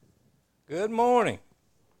Good morning.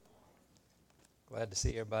 Glad to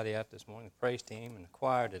see everybody out this morning. The praise team and the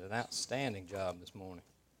choir did an outstanding job this morning.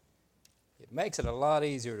 It makes it a lot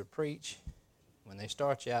easier to preach when they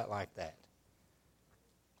start you out like that.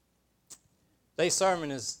 Today's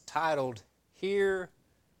sermon is titled, Here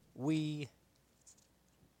We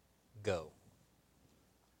Go.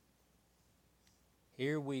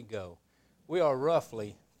 Here we go. We are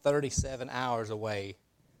roughly 37 hours away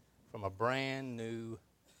from a brand new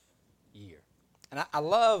year. And I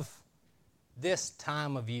love this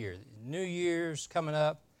time of year. New Year's coming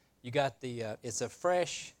up. You got it's a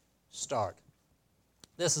fresh start.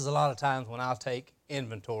 This is a lot of times when I'll take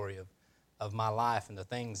inventory of my life and the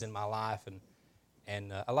things in my life.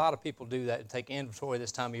 And a lot of people do that and take inventory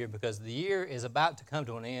this time of year because the year is about to come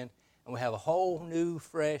to an end and we have a whole new,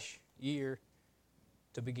 fresh year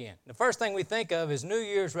to begin. The first thing we think of is New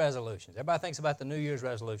Year's resolutions. Everybody thinks about the New Year's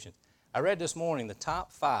resolutions. I read this morning the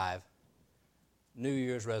top 5 New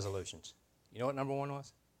Year's resolutions. You know what number 1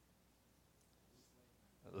 was?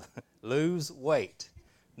 Lose weight.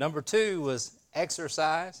 Number 2 was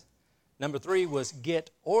exercise. Number 3 was get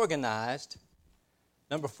organized.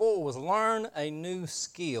 Number 4 was learn a new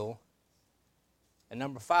skill. And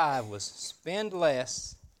number 5 was spend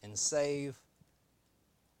less and save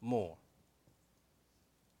more.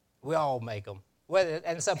 We all make them.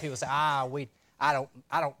 And some people say, I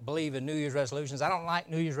don't believe in New Year's resolutions. I don't like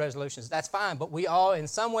New Year's resolutions. That's fine, but we all, in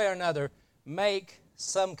some way or another, make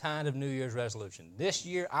some kind of New Year's resolution. This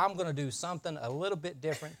year, I'm going to do something a little bit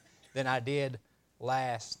different than I did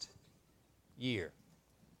last year.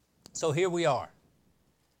 So here we are.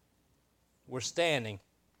 We're standing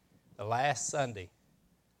the last Sunday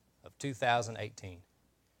of 2018,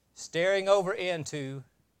 staring over into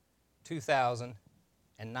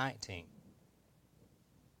 2019.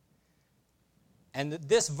 And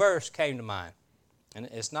this verse came to mind. And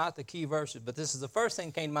it's not the key verses, but this is the first thing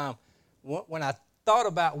that came to mind when I thought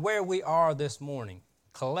about where we are this morning,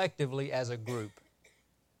 collectively as a group.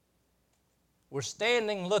 We're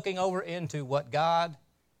standing looking over into what God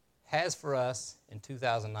has for us in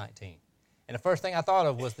 2019. And the first thing I thought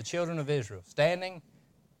of was the children of Israel, standing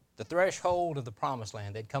the threshold of the promised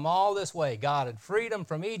land. They'd come all this way. God had freed them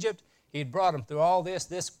from Egypt. He had brought them through all this.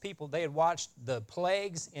 This people, they had watched the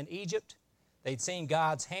plagues in Egypt. They'd seen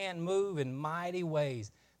God's hand move in mighty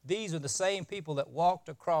ways. These are the same people that walked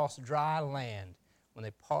across dry land when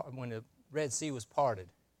the Red Sea was parted.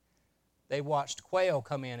 They watched quail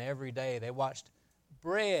come in every day. They watched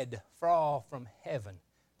bread fall from heaven.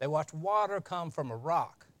 They watched water come from a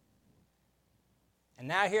rock. And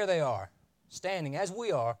now here they are, standing as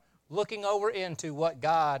we are, looking over into what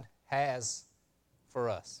God has for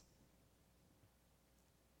us.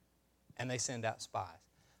 And they send out spies.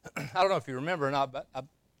 I don't know if you remember or not, but a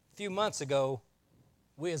few months ago,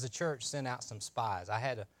 we as a church sent out some spies. I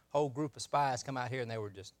had a whole group of spies come out here, and they were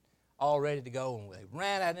just all ready to go, and they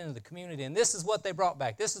ran out into the community, and this is what they brought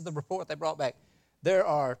back. This is the report they brought back. There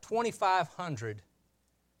are 2,500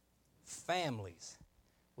 families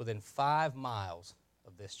within 5 miles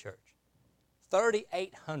of this church.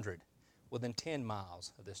 3,800 within 10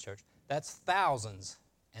 miles of this church. That's thousands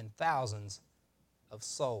and thousands of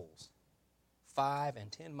souls. 5 and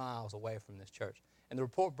 10 miles away from this church. And the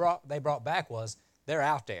report they brought back was, they're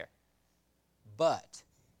out there. But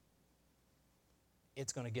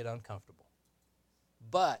it's going to get uncomfortable.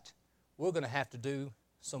 But we're going to have to do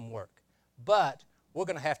some work. But we're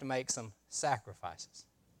going to have to make some sacrifices.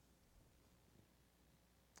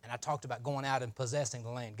 And I talked about going out and possessing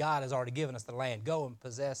the land. God has already given us the land. Go and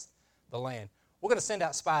possess the land. We're going to send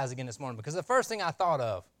out spies again this morning because the first thing I thought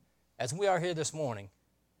of as we are here this morning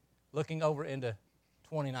looking over into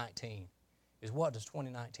 2019 is what does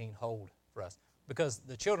 2019 hold for us? Because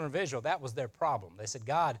the children of Israel, that was their problem. They said,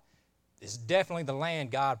 God, this is definitely the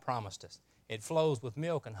land God promised us. It flows with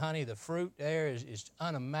milk and honey. The fruit there is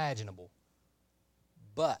unimaginable.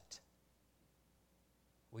 But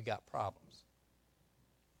we got problems.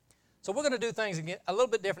 So we're going to do things again a little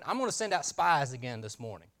bit different. I'm going to send out spies again this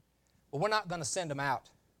morning. But we're not going to send them out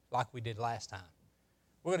like we did last time.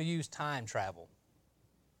 We're going to use time travel.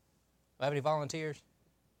 Do I have any volunteers?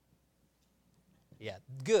 Yeah,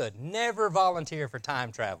 good. Never volunteer for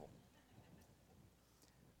time travel.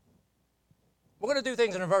 We're going to do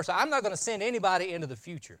things in reverse. I'm not going to send anybody into the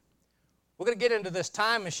future. We're going to get into this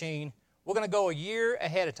time machine. We're going to go a year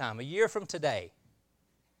ahead of time, a year from today.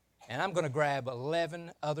 And I'm going to grab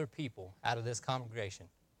 11 other people out of this congregation.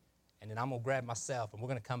 And then I'm going to grab myself, and we're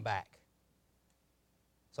going to come back.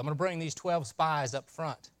 So I'm going to bring these 12 spies up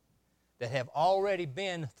front that have already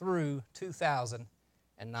been through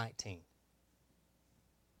 2019.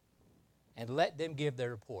 And let them give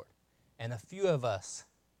their report. And a few of us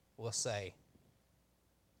will say,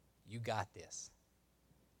 you got this.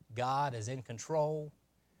 God is in control.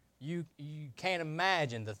 You can't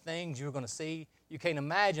imagine the things you're going to see. You can't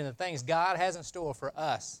imagine the things God has in store for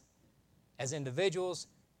us as individuals,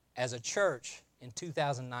 as a church in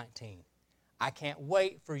 2019. I can't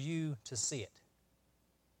wait for you to see it.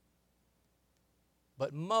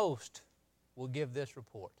 But most will give this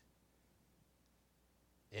report.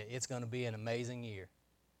 It's going to be an amazing year.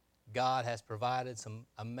 God has provided some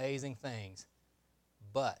amazing things,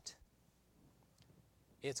 but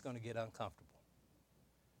it's going to get uncomfortable.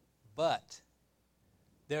 But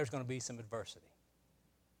there's going to be some adversity.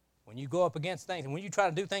 When you go up against things, and when you try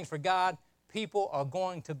to do things for God, people are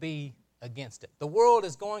going to be against it. The world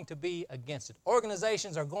is going to be against it.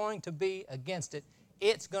 Organizations are going to be against it.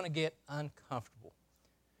 It's going to get uncomfortable.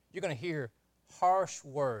 You're going to hear harsh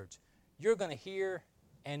words. You're going to hear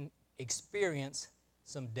and experience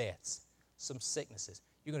some deaths, some sicknesses.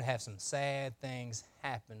 You're going to have some sad things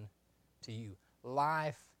happen to you.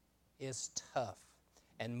 Life is tough.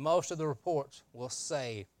 And most of the reports will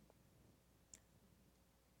say,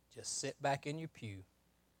 just sit back in your pew,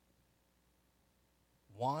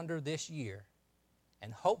 wander this year,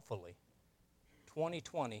 and hopefully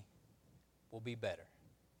 2020 will be better.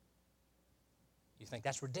 You think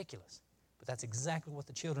that's ridiculous, but that's exactly what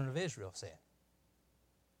the children of Israel said.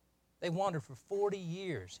 They wandered for 40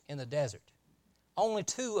 years in the desert. Only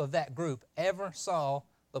 2 of that group ever saw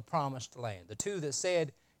the promised land. The 2 that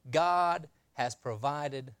said, God has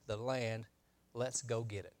provided the land, let's go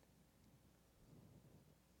get it.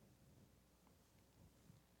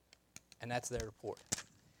 And that's their report.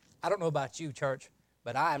 I don't know about you, church,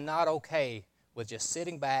 but I am not okay with just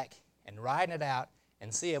sitting back and riding it out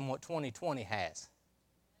and seeing what 2020 has.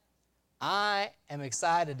 I am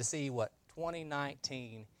excited to see what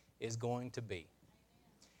 2019 is going to be.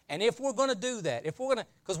 And if we're going to do that,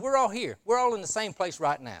 because we're all here, we're all in the same place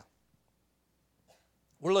right now.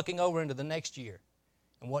 We're looking over into the next year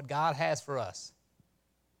and what God has for us.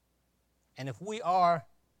 And if we are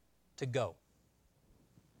to go,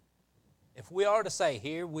 if we are to say,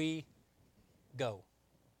 here we go,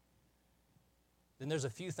 then there's a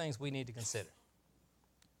few things we need to consider.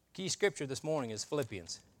 Key scripture this morning is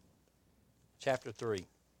Philippians chapter 3.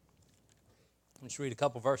 Let's read a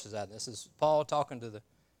couple verses out of this. This is Paul talking to the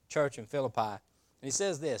church in Philippi. And he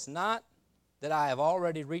says this, not that I have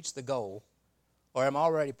already reached the goal or am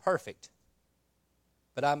already perfect,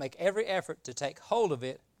 but I make every effort to take hold of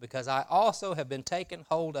it because I also have been taken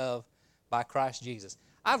hold of by Christ Jesus.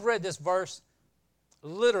 I've read this verse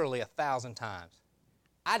literally 1,000 times.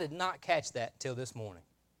 I did not catch that till this morning.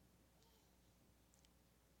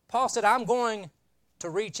 Paul said, I'm going to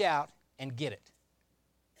reach out and get it.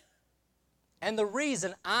 And the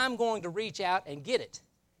reason I'm going to reach out and get it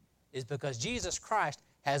is because Jesus Christ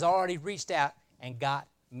has already reached out and got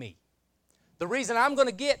me. The reason I'm going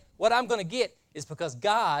to get what I'm going to get is because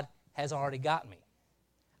God has already got me.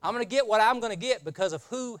 I'm going to get what I'm going to get because of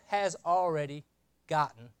who has already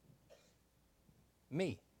gotten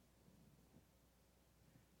me.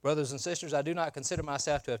 Brothers and sisters, I do not consider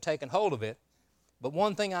myself to have taken hold of it, but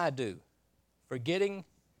one thing I do, forgetting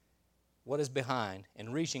what is behind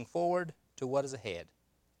and reaching forward to what is ahead,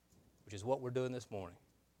 which is what we're doing this morning.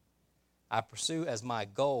 I pursue as my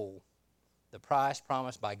goal the prize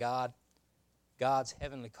promised by God, God's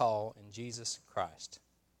heavenly call in Jesus Christ.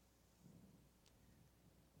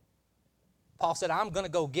 Paul said, I'm going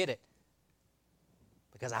to go get it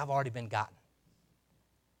because I've already been gotten.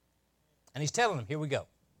 And he's telling them, here we go.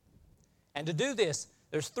 And to do this,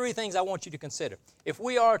 there's 3 things I want you to consider. If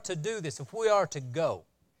we are to do this, if we are to go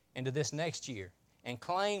into this next year and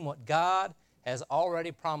claim what God has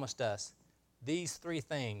already promised us, these 3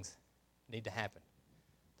 things need to happen.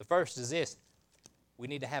 The first is this: we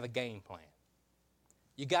need to have a game plan.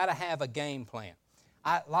 You got to have a game plan.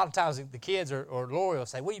 A lot of times the kids or Lori will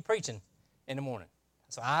say, what are you preaching in the morning?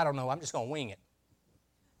 So I don't know, I'm just going to wing it.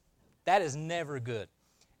 That is never good.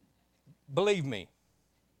 Believe me,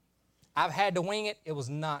 I've had to wing it. It was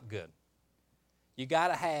not good. You got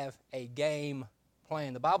to have a game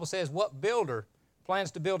plan. The Bible says, what builder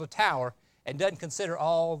plans to build a tower and doesn't consider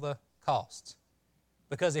all the costs?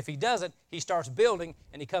 Because if he doesn't, he starts building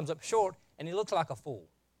and he comes up short and he looks like a fool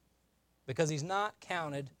because he's not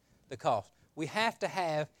counted the cost. We have to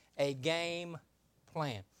have a game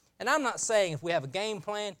plan. And I'm not saying if we have a game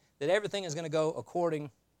plan that everything is going to go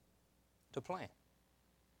according to plan.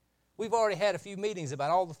 We've already had a few meetings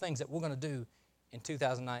about all the things that we're going to do in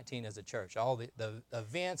 2019 as a church, all the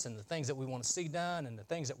events and the things that we want to see done and the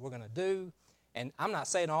things that we're going to do. And I'm not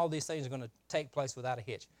saying all these things are going to take place without a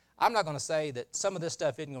hitch. I'm not going to say that some of this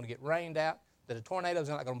stuff isn't going to get rained out, that a tornado is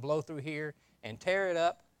not going to blow through here and tear it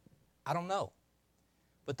up. I don't know.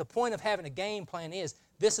 But the point of having a game plan is,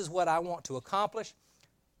 this is what I want to accomplish,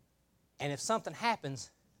 and if something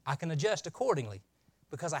happens, I can adjust accordingly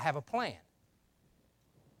because I have a plan.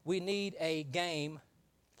 We need a game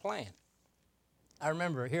plan. I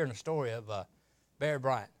remember hearing a story of Bear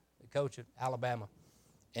Bryant, the coach of Alabama,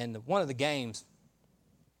 and one of the games,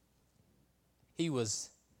 he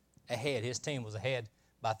was ahead. His team was ahead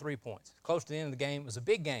by 3 points. Close to the end of the game, it was a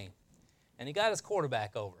big game, and he got his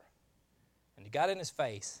quarterback over, and he got in his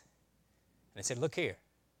face, and he said, look here,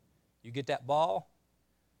 you get that ball,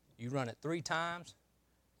 you run it 3 times,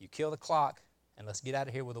 you kill the clock, and let's get out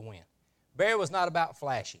of here with a win. Bear was not about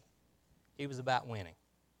flashy. He was about winning.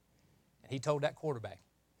 And he told that quarterback,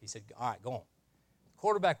 he said, all right, go on. The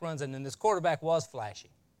quarterback runs in, and this quarterback was flashy.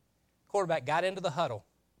 The quarterback got into the huddle,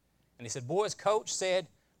 and he said, boys, coach said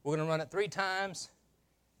we're going to run it 3 times,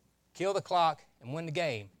 kill the clock, and win the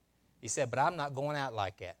game. He said, but I'm not going out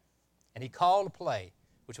like that. And he called a play,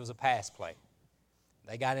 which was a pass play.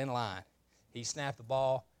 They got in line. He snapped the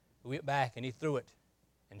ball, went back, and he threw it.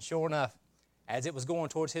 And sure enough, as it was going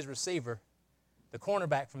towards his receiver, the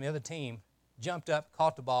cornerback from the other team jumped up,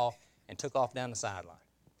 caught the ball, and took off down the sideline.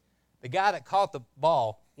 The guy that caught the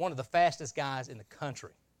ball, one of the fastest guys in the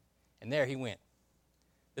country, and there he went.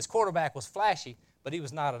 This quarterback was flashy, but he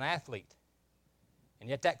was not an athlete. And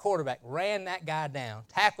yet that quarterback ran that guy down,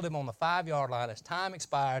 tackled him on the 5-yard line as time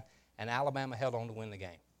expired, and Alabama held on to win the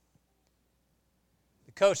game.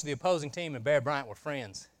 The coach of the opposing team and Bear Bryant were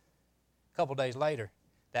friends. A couple days later,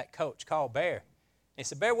 that coach called Bear. And he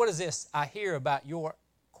said, Bear, what is this I hear about your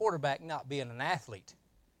quarterback not being an athlete?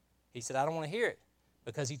 He said, I don't want to hear it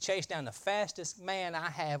because he chased down the fastest man I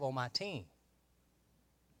have on my team.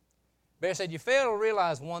 Bear said, you fail to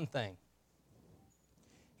realize one thing.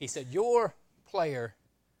 He said, your player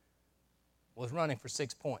was running for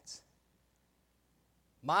 6 points.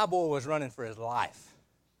 My boy was running for his life.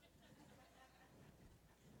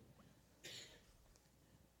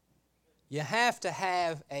 You have to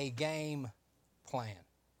have a game plan.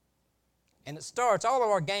 And it starts, all of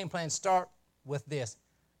our game plans start with this.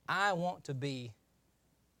 I want to be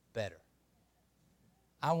better.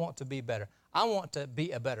 I want to be better. I want to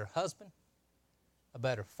be a better husband, a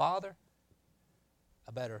better father,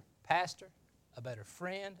 a better pastor, a better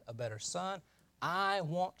friend, a better son. I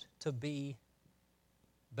want to be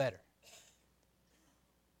better.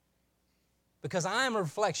 Because I am a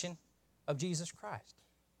reflection of Jesus Christ.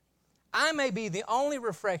 I may be the only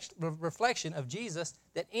reflection of Jesus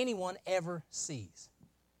that anyone ever sees.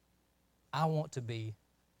 I want to be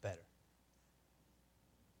better.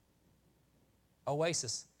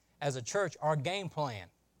 Oasis, as a church, our game plan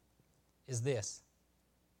is this: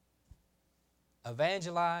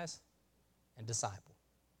 evangelize and disciple.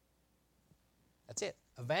 That's it.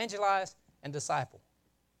 Evangelize and disciple.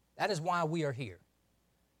 That is why we are here.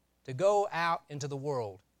 To go out into the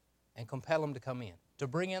world and compel them to come in. To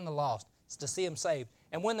bring in the lost, to see them saved.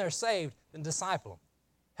 And when they're saved, then disciple them.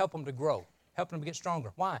 Help them to grow. Help them to get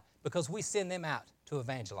stronger. Why? Because we send them out to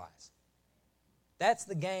evangelize. That's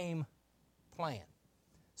the game plan.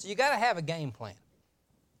 So you got to have a game plan.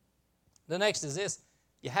 The next is this: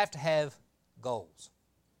 you have to have goals.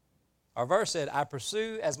 Our verse said, I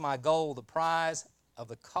pursue as my goal the prize of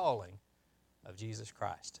the calling of Jesus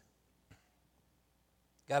Christ.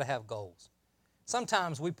 Got to have goals.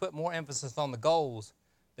 Sometimes we put more emphasis on the goals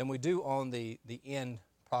than we do on the end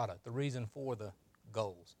product, the reason for the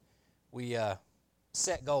goals. We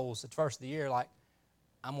set goals at the first of the year like,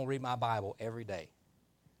 I'm going to read my Bible every day.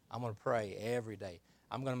 I'm going to pray every day.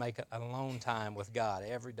 I'm going to make an alone time with God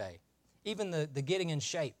every day. Even the getting in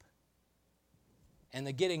shape and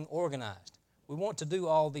the getting organized. We want to do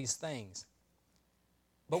all these things.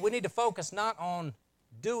 But we need to focus not on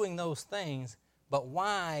doing those things, but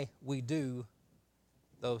why we do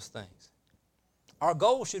those things. Our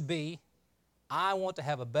goal should be, I want to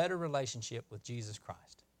have a better relationship with Jesus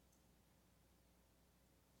Christ.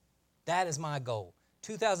 That is my goal.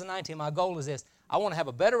 2019, my goal is this: I want to have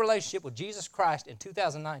a better relationship with Jesus Christ in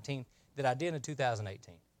 2019 than I did in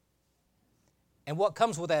 2018. And what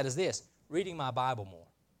comes with that is this: reading my Bible more.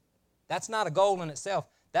 That's not a goal in itself.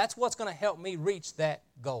 That's what's going to help me reach that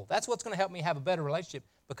goal. That's what's going to help me have a better relationship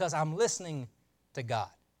because I'm listening to God.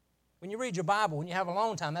 When you read your Bible, when you have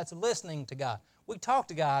alone time, that's listening to God. We talk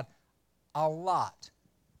to God a lot.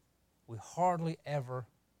 We hardly ever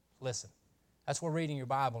listen. That's where reading your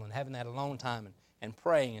Bible and having that alone time and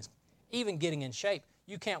praying and even getting in shape.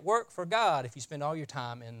 You can't work for God if you spend all your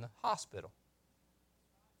time in the hospital.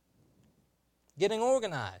 Getting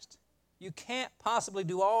organized. You can't possibly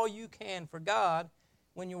do all you can for God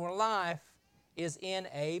when your life is in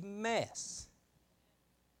a mess.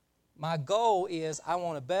 My goal is I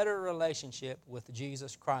want a better relationship with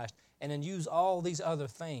Jesus Christ, and then use all these other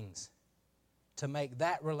things to make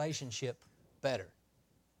that relationship better.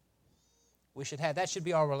 That should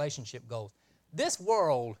be our relationship goals. This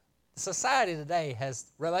world, society today,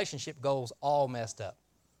 has relationship goals all messed up.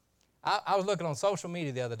 I was looking on social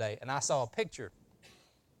media the other day, and I saw a picture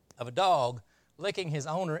of a dog licking his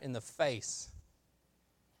owner in the face.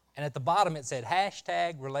 And at the bottom it said,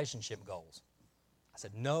 #relationship goals. I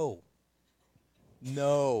said, no,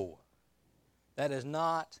 that is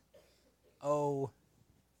not okay.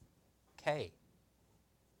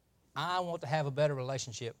 I want to have a better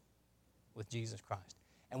relationship with Jesus Christ.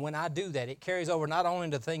 And when I do that, it carries over not only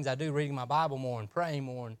into the things I do, reading my Bible more and praying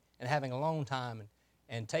more and having alone time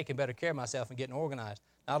and taking better care of myself and getting organized.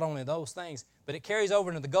 Not only those things, but it carries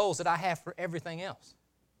over into the goals that I have for everything else.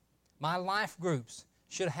 My life groups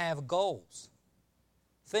should have goals,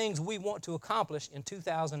 things we want to accomplish in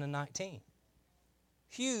 2019.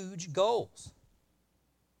 Huge goals.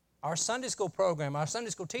 Our Sunday school program, our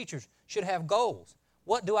Sunday school teachers should have goals.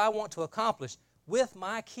 What do I want to accomplish with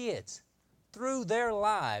my kids through their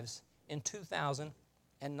lives in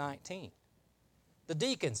 2019? The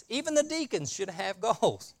deacons, even the deacons should have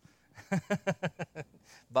goals.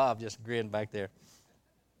 Bob just grinned back there.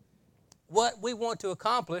 What we want to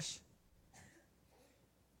accomplish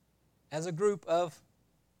as a group of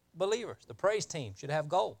believers. The praise team should have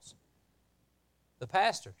goals. The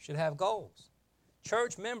pastor should have goals.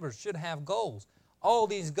 Church members should have goals. All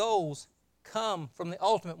these goals come from the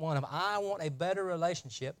ultimate one of I want a better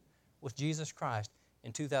relationship with Jesus Christ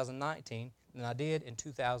in 2019 than I did in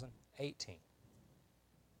 2018.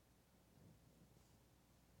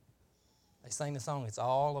 They sing the song, It's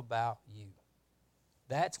All About You.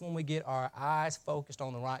 That's when we get our eyes focused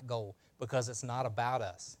on the right goal, because it's not about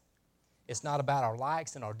us. It's not about our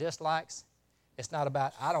likes and our dislikes. It's not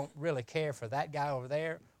about, I don't really care for that guy over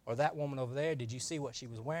there or that woman over there. Did you see what she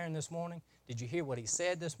was wearing this morning? Did you hear what he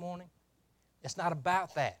said this morning? It's not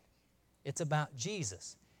about that. It's about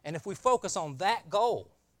Jesus. And if we focus on that goal,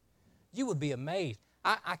 you would be amazed.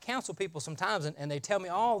 I counsel people sometimes, and they tell me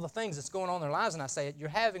all the things that's going on in their lives, and I say, you're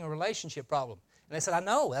having a relationship problem. And they said, I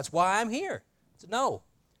know, that's why I'm here. I said, no,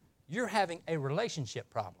 you're having a relationship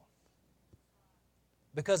problem.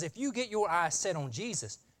 Because if you get your eyes set on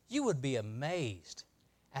Jesus, you would be amazed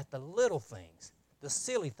at the little things, the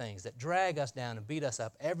silly things that drag us down and beat us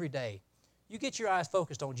up every day. You get your eyes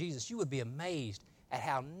focused on Jesus, you would be amazed at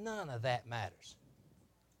how none of that matters.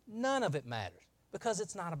 None of it matters, because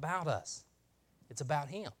it's not about us. It's about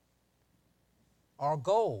Him. Our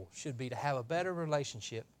goal should be to have a better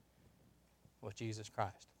relationship with Jesus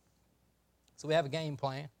Christ. So we have a game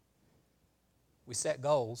plan. We set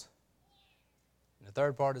goals. And the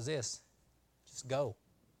third part is this. Just go.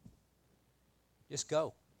 Just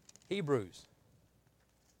go. Hebrews.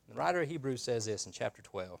 The writer of Hebrews says this in chapter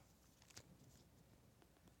 12.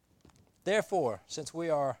 Therefore, since we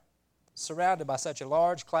are surrounded by such a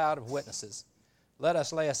large cloud of witnesses, let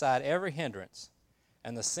us lay aside every hindrance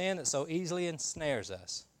and the sin that so easily ensnares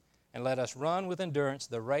us, and let us run with endurance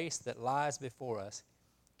the race that lies before us,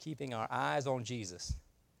 keeping our eyes on Jesus,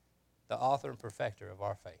 the author and perfecter of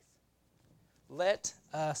our faith. Let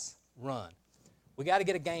us run. We got to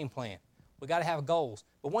get a game plan. We got to have goals.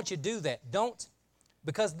 But once you do that,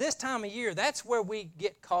 because this time of year, that's where we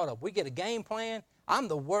get caught up. We get a game plan. I'm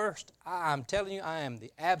the worst. I'm telling you, I am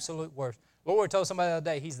the absolute worst. Lord told somebody the other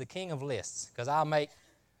day, He's the king of lists, because I make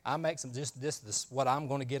some, this is what I'm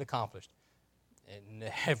going to get accomplished. It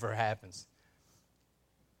never happens.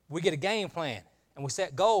 We get a game plan, and we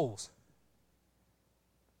set goals.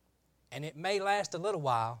 And it may last a little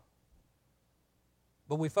while,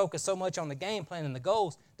 but we focus so much on the game plan and the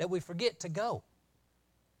goals that we forget to go.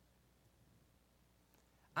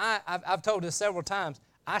 I've told this several times.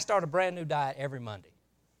 I start a brand new diet every Monday.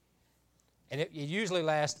 And it usually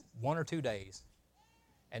lasts 1 or 2 days.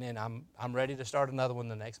 And then I'm ready to start another one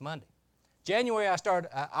the next Monday. January I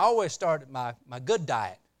always start my good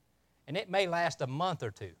diet. And it may last a month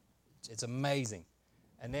or 2. It's amazing.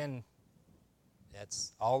 And then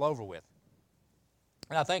that's all over with.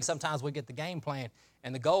 And I think sometimes we get the game plan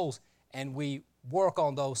and the goals, and we work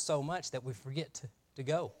on those so much that we forget to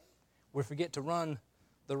go. We forget to run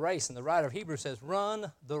the race. And the writer of Hebrews says,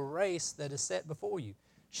 run the race that is set before you.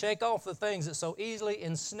 Shake off the things that so easily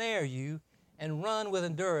ensnare you, and run with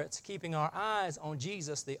endurance, keeping our eyes on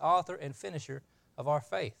Jesus, the author and finisher of our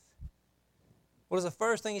faith. What is the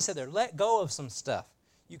first thing he said there? Let go of some stuff.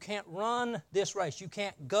 You can't run this race. You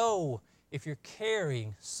can't go if you're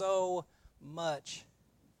carrying so much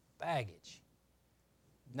baggage.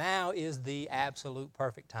 Now is the absolute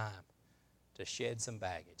perfect time to shed some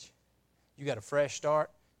baggage. You got a fresh start.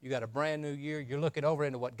 You got a brand new year. You're looking over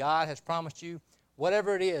into what God has promised you.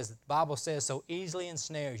 Whatever it is, the Bible says so easily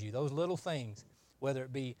ensnares you. Those little things, whether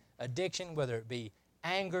it be addiction, whether it be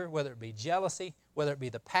anger, whether it be jealousy, whether it be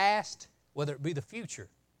the past, whether it be the future.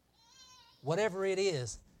 Whatever it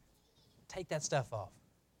is, take that stuff off.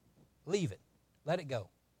 Leave it. Let it go.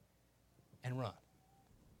 And run.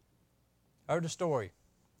 I heard a story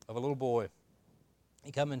of a little boy.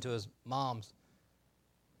 He come into his mom's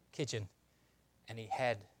kitchen and he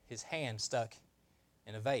had his hand stuck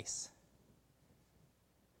in a vase.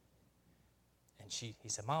 And he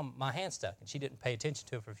said, "Mom, my hand's stuck." And she didn't pay attention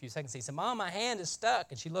to it for a few seconds. He said, "Mom, my hand is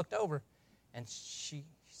stuck." And she looked over and she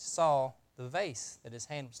saw the vase that his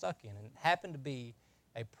hand was stuck in. And it happened to be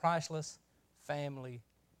a priceless family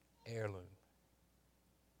heirloom.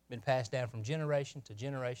 Been passed down from generation to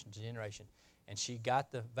generation to generation. And she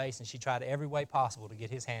got the vase and she tried every way possible to get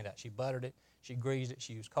his hand out. She buttered it. She greased it.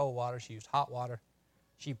 She used cold water. She used hot water.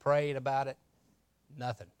 She prayed about it.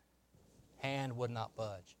 Nothing. Hand would not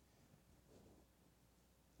budge.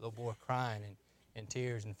 Little boy crying in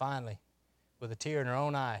tears. And finally, with a tear in her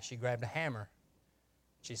own eye, she grabbed a hammer.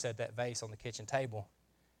 She set that vase on the kitchen table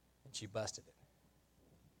and she busted it.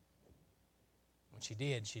 When she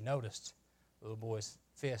did, she noticed the little boy's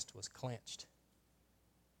fist was clenched.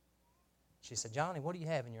 She said, "Johnny, what do you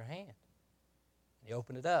have in your hand?" And he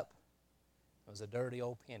opened it up. It was a dirty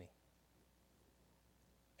old penny.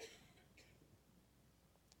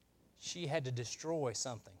 She had to destroy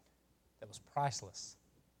something that was priceless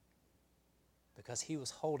because he was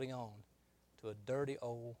holding on to a dirty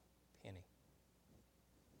old penny.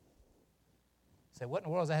 You say, what in the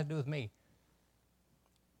world does that have to do with me?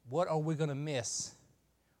 What are we going to miss?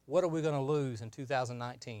 What are we going to lose in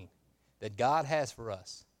 2019 that God has for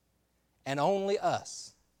us? And only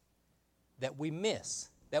us, that we miss,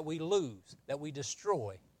 that we lose, that we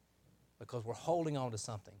destroy because we're holding on to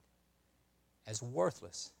something as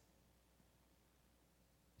worthless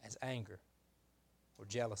as anger or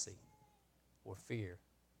jealousy or fear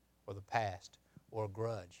or the past or a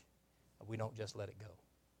grudge. We don't just let it go.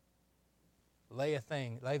 Lay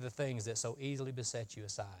the things that so easily beset you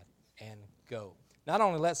aside and go. Not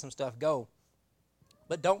only let some stuff go,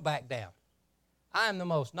 but don't back down. I am the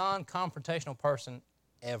most non-confrontational person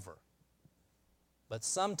ever. But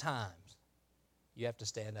sometimes you have to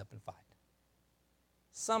stand up and fight.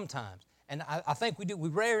 Sometimes. And I think we do. We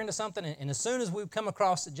rear into something, and as soon as we come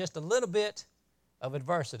across just a little bit of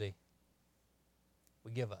adversity,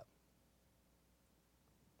 we give up.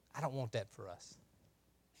 I don't want that for us.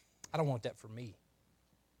 I don't want that for me.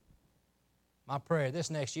 My prayer this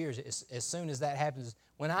next year is as soon as that happens,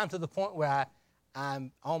 when I'm to the point where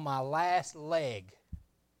I'm on my last leg,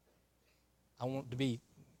 I want to be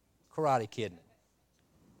Karate Kidding.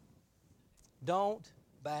 Don't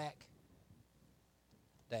back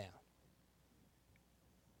down.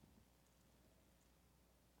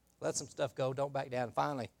 Let some stuff go. Don't back down. And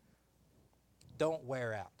finally, don't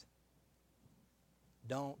wear out.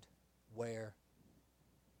 Don't wear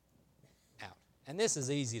out. And this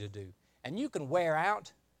is easy to do. And you can wear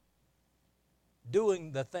out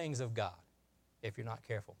doing the things of God if you're not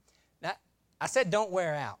careful. Now, I said don't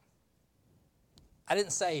wear out. I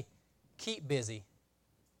didn't say keep busy.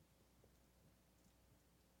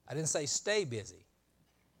 I didn't say stay busy.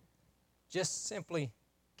 Just simply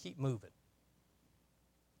keep moving.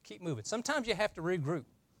 Keep moving. Sometimes you have to regroup.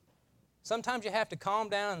 Sometimes you have to calm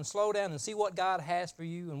down and slow down and see what God has for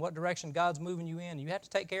you and what direction God's moving you in. You have to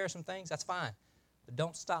take care of some things. That's fine. But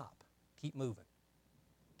don't stop. Keep moving.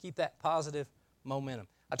 Keep that positive momentum.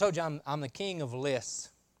 I told you I'm the king of lists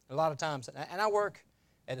a lot of times. And I work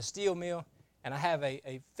at a steel mill, and I have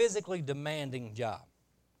a physically demanding job.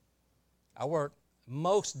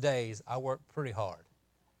 Most days I work pretty hard.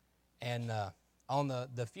 And on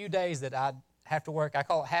the few days that I have to work, I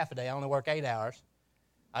call it half a day, I only work 8 hours.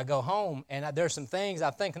 I go home, and there's some things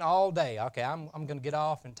I'm thinking all day. Okay, I'm going to get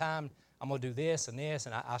off in time. I'm going to do this and this,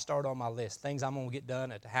 and I start on my list. Things I'm going to get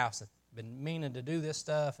done at the house. I've been meaning to do this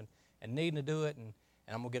stuff and needing to do it, and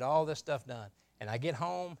I'm going to get all this stuff done. And I get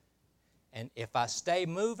home, and if I stay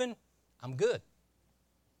moving, I'm good.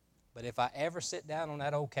 But if I ever sit down on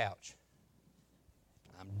that old couch,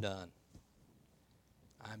 I'm done.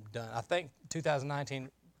 I'm done. I think 2019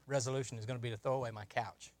 resolution is going to be to throw away my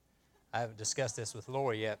couch. I haven't discussed this with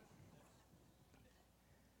Lori yet.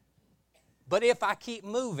 But if I keep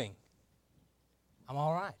moving, I'm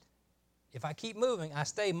all right. If I keep moving, I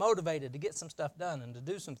stay motivated to get some stuff done and to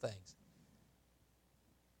do some things.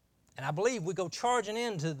 And I believe we go charging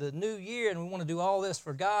into the new year and we want to do all this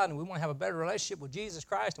for God and we want to have a better relationship with Jesus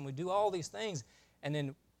Christ and we do all these things. And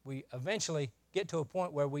then we eventually get to a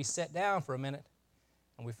point where we sit down for a minute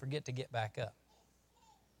and we forget to get back up.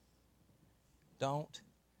 Don't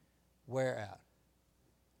wear out.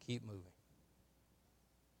 Keep moving.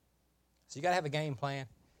 So you got to have a game plan.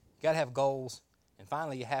 You got to have goals. And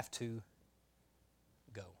finally, you have to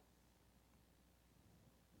go.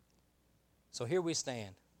 So here we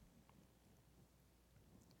stand.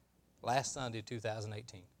 Last Sunday,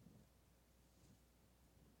 2018.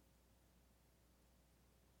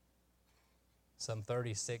 Some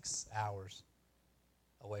 36 hours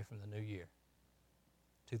away from the new year.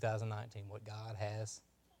 2019, what God has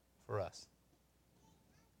for us.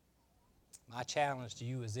 My challenge to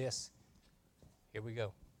you is this. Here we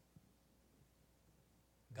go.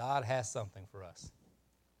 God has something for us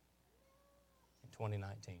in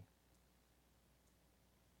 2019.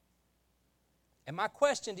 And my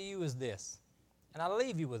question to you is this, and I'll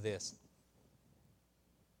leave you with this.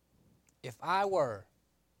 If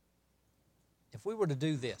we were to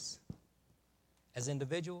do this as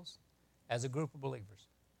individuals, as a group of believers,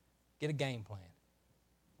 get a game plan,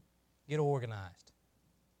 get organized,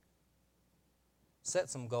 set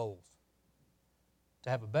some goals to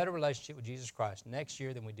have a better relationship with Jesus Christ next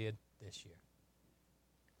year than we did this year,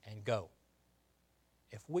 and go.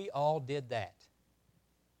 If we all did that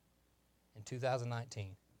in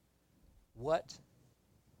 2019, what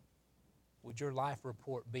would your life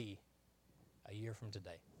report be a year from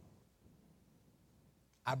today?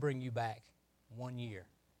 I bring you back 1 year.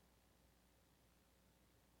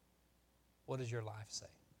 What does your life say?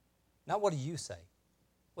 Not what do you say.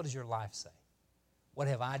 What does your life say? What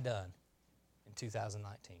have I done in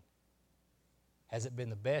 2019? Has it been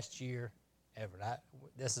the best year ever?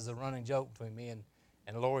 This is a running joke between me and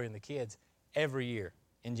Lori and the kids. Every year,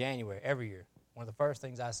 in January, every year, one of the first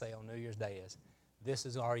things I say on New Year's Day is, this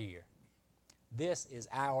is our year. This is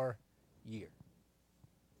our year.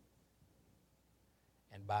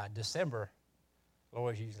 And by December,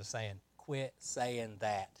 Lori's usually saying, quit saying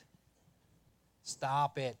that.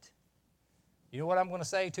 Stop it. You know what I'm going to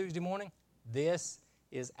say Tuesday morning? This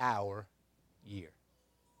is our year.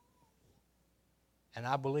 And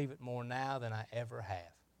I believe it more now than I ever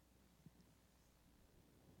have.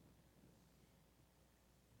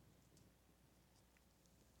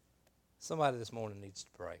 Somebody this morning needs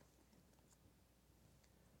to pray.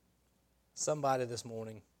 Somebody this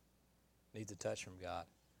morning needs a touch from God.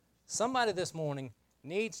 Somebody this morning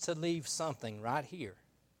needs to leave something right here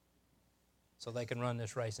so they can run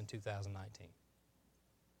this race in 2019.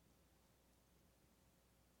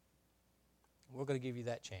 We're going to give you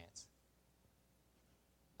that chance.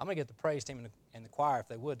 I'm going to get the praise team and the choir, if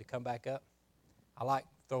they would, to come back up. I like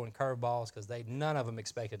throwing curveballs because none of them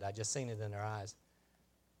expected it. I just seen it in their eyes.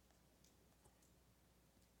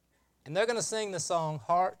 And they're going to sing the song,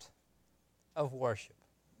 Heart of Worship.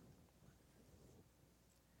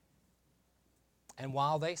 And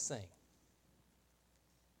while they sing,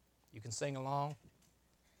 you can sing along.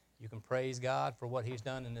 You can praise God for what He's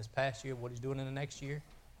done in this past year, what He's doing in the next year.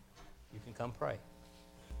 You can come pray.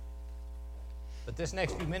 But this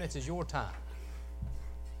next few minutes is your time.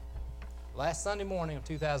 Last Sunday morning of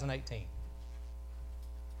 2018.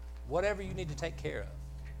 Whatever you need to take care of,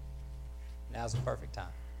 now's the perfect time.